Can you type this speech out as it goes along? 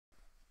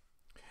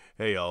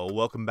Hey y'all,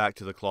 welcome back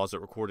to the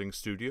Closet Recording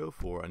Studio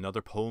for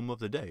another poem of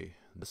the day.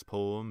 This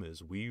poem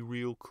is We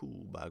Real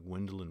Cool by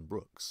Gwendolyn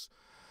Brooks.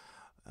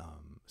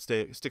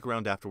 Stick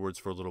around afterwards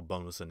for a little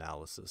bonus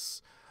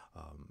analysis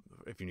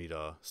if you need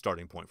a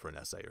starting point for an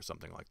essay or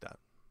something like that.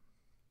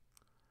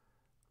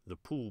 The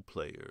pool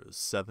players,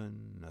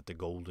 7 at the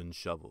golden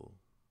shovel.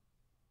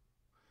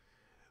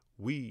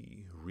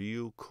 We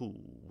real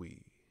cool,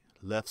 we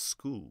left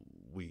school,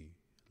 we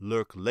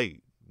lurk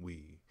late,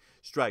 we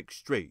strike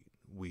straight,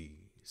 we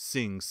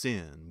sing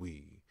sin,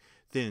 we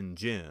thin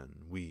gin,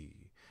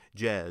 we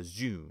jazz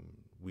June,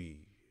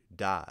 we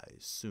die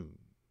soon.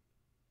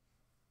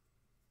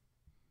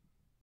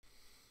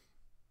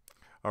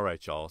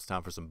 Alright y'all, it's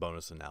time for some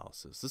bonus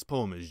analysis. This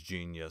poem is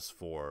genius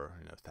for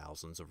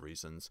thousands of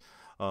reasons.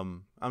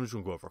 I'm just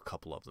going to go over a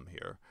couple of them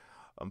here.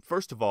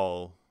 First of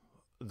all,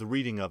 the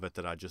reading of it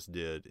that I just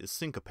did is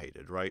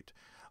syncopated, right?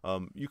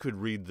 You could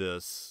read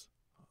this,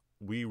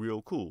 we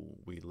real cool,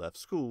 we left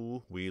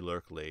school, we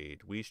lurk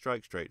late, we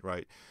strike straight,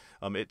 right?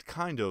 It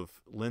kind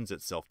of lends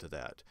itself to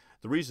that.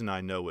 The reason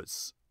I know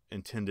it's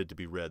intended to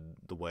be read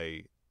the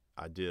way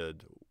I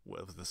did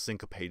with the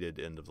syncopated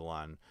end of the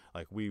line,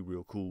 like we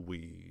real cool,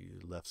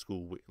 we left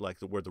school,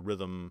 where the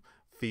rhythm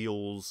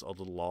feels a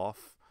little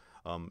off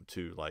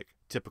to like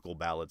typical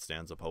ballad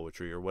stanza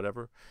poetry or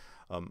whatever.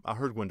 I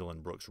heard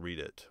Gwendolyn Brooks read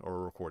it, or a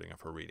recording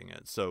of her reading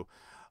it, so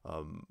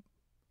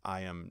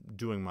I am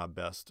doing my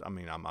best. I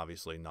mean, I'm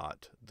obviously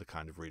not the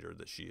kind of reader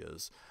that she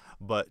is,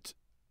 but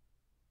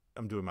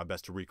I'm doing my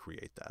best to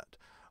recreate that.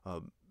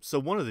 So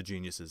one of the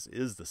geniuses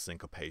is the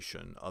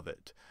syncopation of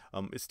it.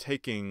 It's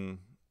taking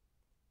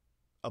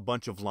a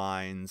bunch of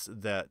lines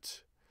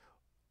that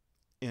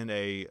in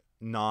a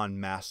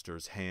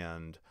non-master's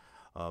hand,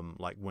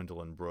 like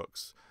Gwendolyn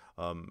Brooks,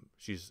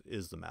 she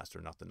is the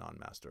master, not the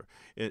non-master.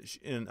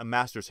 In a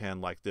master's hand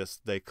like this,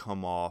 they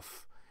come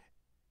off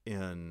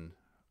in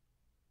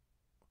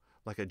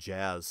like a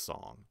jazz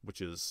song,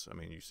 which is, I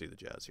mean, you see the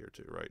jazz here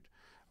too, right?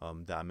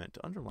 That I meant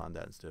to underline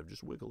that instead of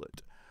just wiggle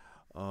it.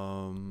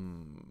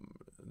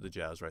 The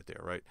jazz right there,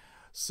 right?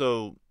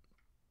 So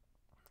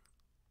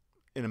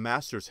in a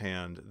master's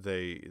hand,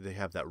 they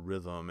have that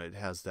rhythm. It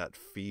has that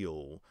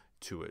feel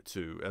to it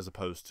too, as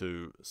opposed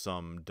to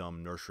some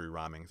dumb nursery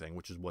rhyming thing,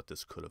 which is what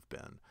this could have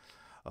been.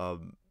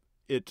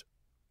 It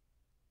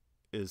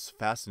is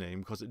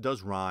fascinating because it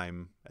does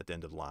rhyme at the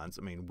end of the lines.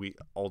 I mean,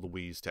 all the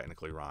we's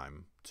technically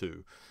rhyme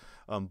too.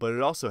 But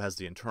it also has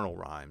the internal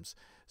rhymes,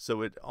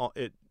 so it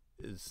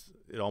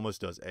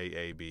almost does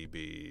A B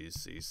B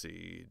C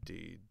C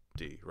D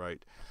D,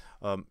 right?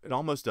 It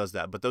almost does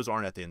that, but those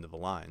aren't at the end of the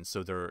line,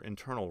 so they're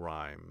internal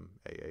rhyme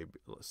A B.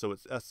 So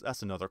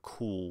that's another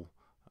cool,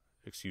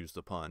 excuse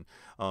the pun,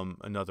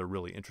 another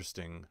really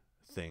interesting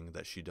thing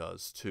that she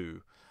does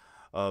too.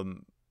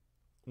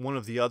 One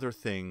of the other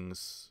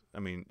things, I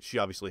mean, she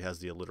obviously has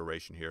the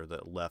alliteration here,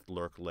 that left,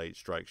 lurk, late,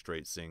 strike,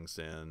 straight, sing,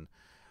 sin,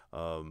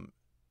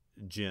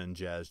 gin,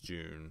 jazz,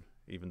 June.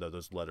 Even though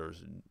those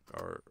letters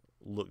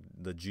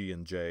the G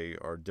and J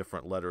are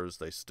different letters,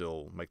 they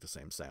still make the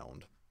same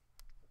sound.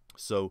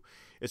 So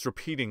it's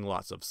repeating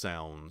lots of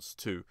sounds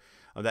too.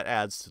 That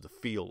adds to the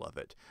feel of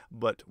it.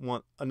 But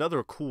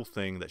another cool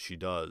thing that she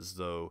does,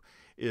 though,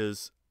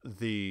 is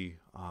the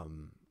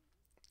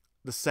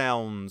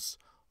sounds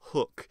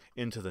hook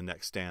into the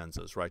next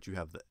stanzas, right? You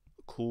have the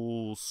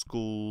cool,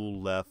 school,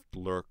 left,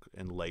 lurk,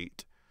 and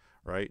late,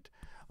 right?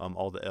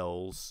 All the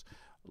L's.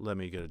 Let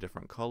me get a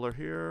different color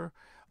here.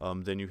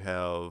 Then you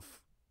have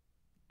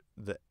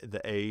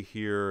the A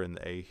here and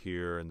the A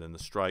here, and then the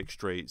strike,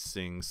 straight,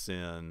 sing,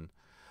 sin.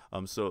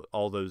 So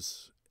all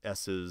those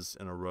S's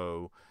in a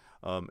row.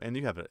 And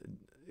you have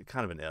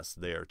kind of an S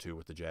there too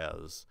with the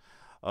jazz.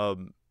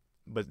 But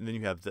then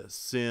you have the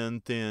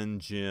sin, thin,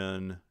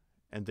 gin,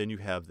 and then you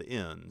have the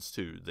N's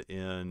too. The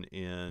in,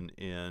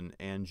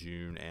 and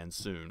June, and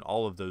soon.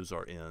 All of those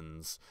are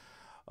N's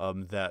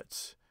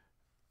that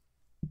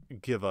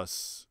give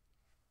us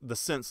the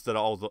sense that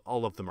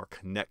all of them are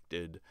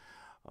connected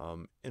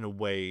in a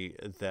way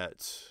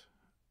that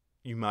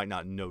you might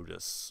not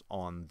notice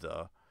on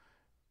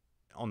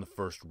the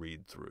first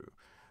read through.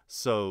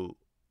 So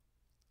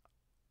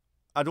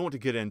I don't want to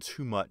get in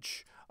too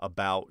much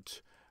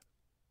about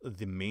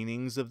the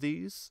meanings of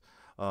these.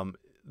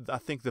 I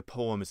think the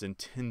poem is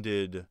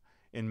intended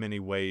in many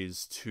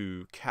ways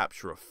to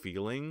capture a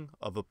feeling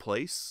of a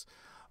place,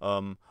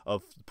 of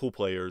pool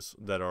players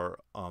that are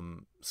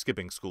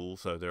skipping school,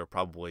 so they're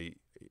probably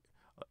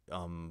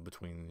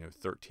between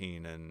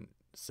 13 and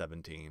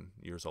 17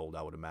 years old,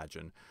 I would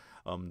imagine.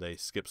 They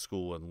skipped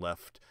school and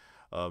left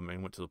and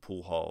went to the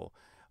pool hall.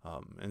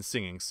 And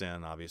singing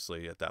sin,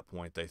 obviously, at that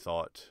point they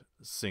thought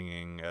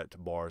singing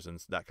at bars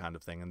and that kind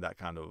of thing, and that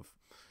kind of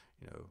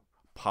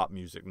pop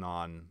music,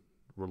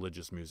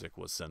 non-religious music,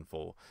 was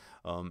sinful.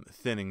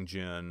 Thinning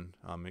gin,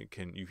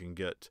 you can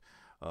get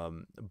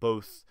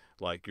both,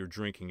 like you're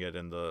drinking it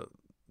and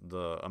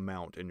the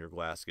amount in your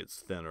glass gets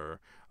thinner.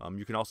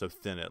 You can also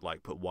thin it,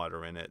 like put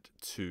water in it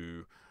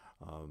to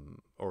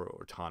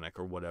or tonic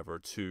or whatever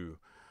to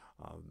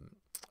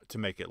to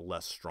make it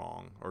less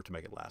strong or to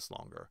make it last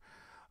longer.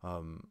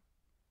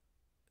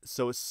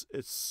 So it's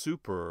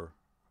super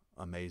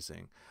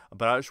amazing.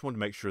 But I just wanted to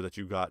make sure that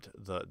you got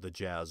the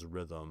jazz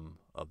rhythm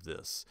of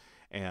this,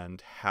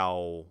 and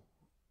how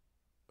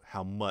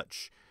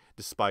much,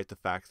 despite the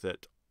fact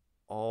that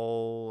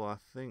I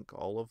think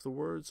all of the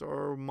words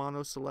are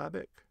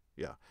monosyllabic.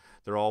 Yeah,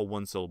 they're all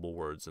one-syllable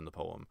words in the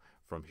poem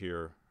from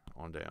here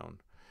on down.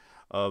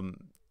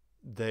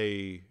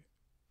 They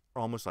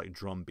are almost like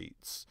drum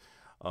beats,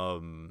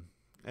 and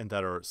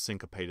that are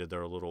syncopated.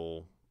 They're a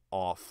little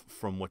off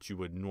from what you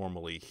would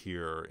normally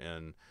hear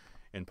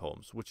in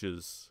poems, which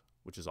is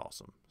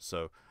awesome.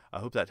 So I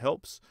hope that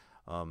helps.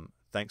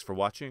 Thanks for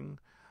watching.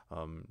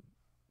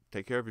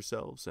 Take care of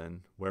yourselves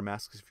and wear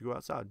masks if you go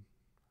outside.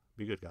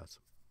 Be good, guys.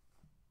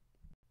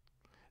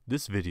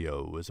 This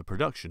video is a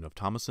production of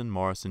Thomason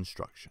Morris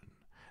Instruction.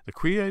 The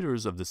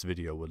creators of this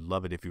video would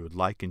love it if you would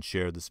like and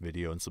share this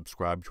video and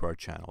subscribe to our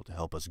channel to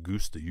help us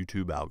goose the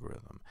YouTube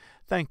algorithm.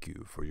 Thank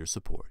you for your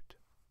support.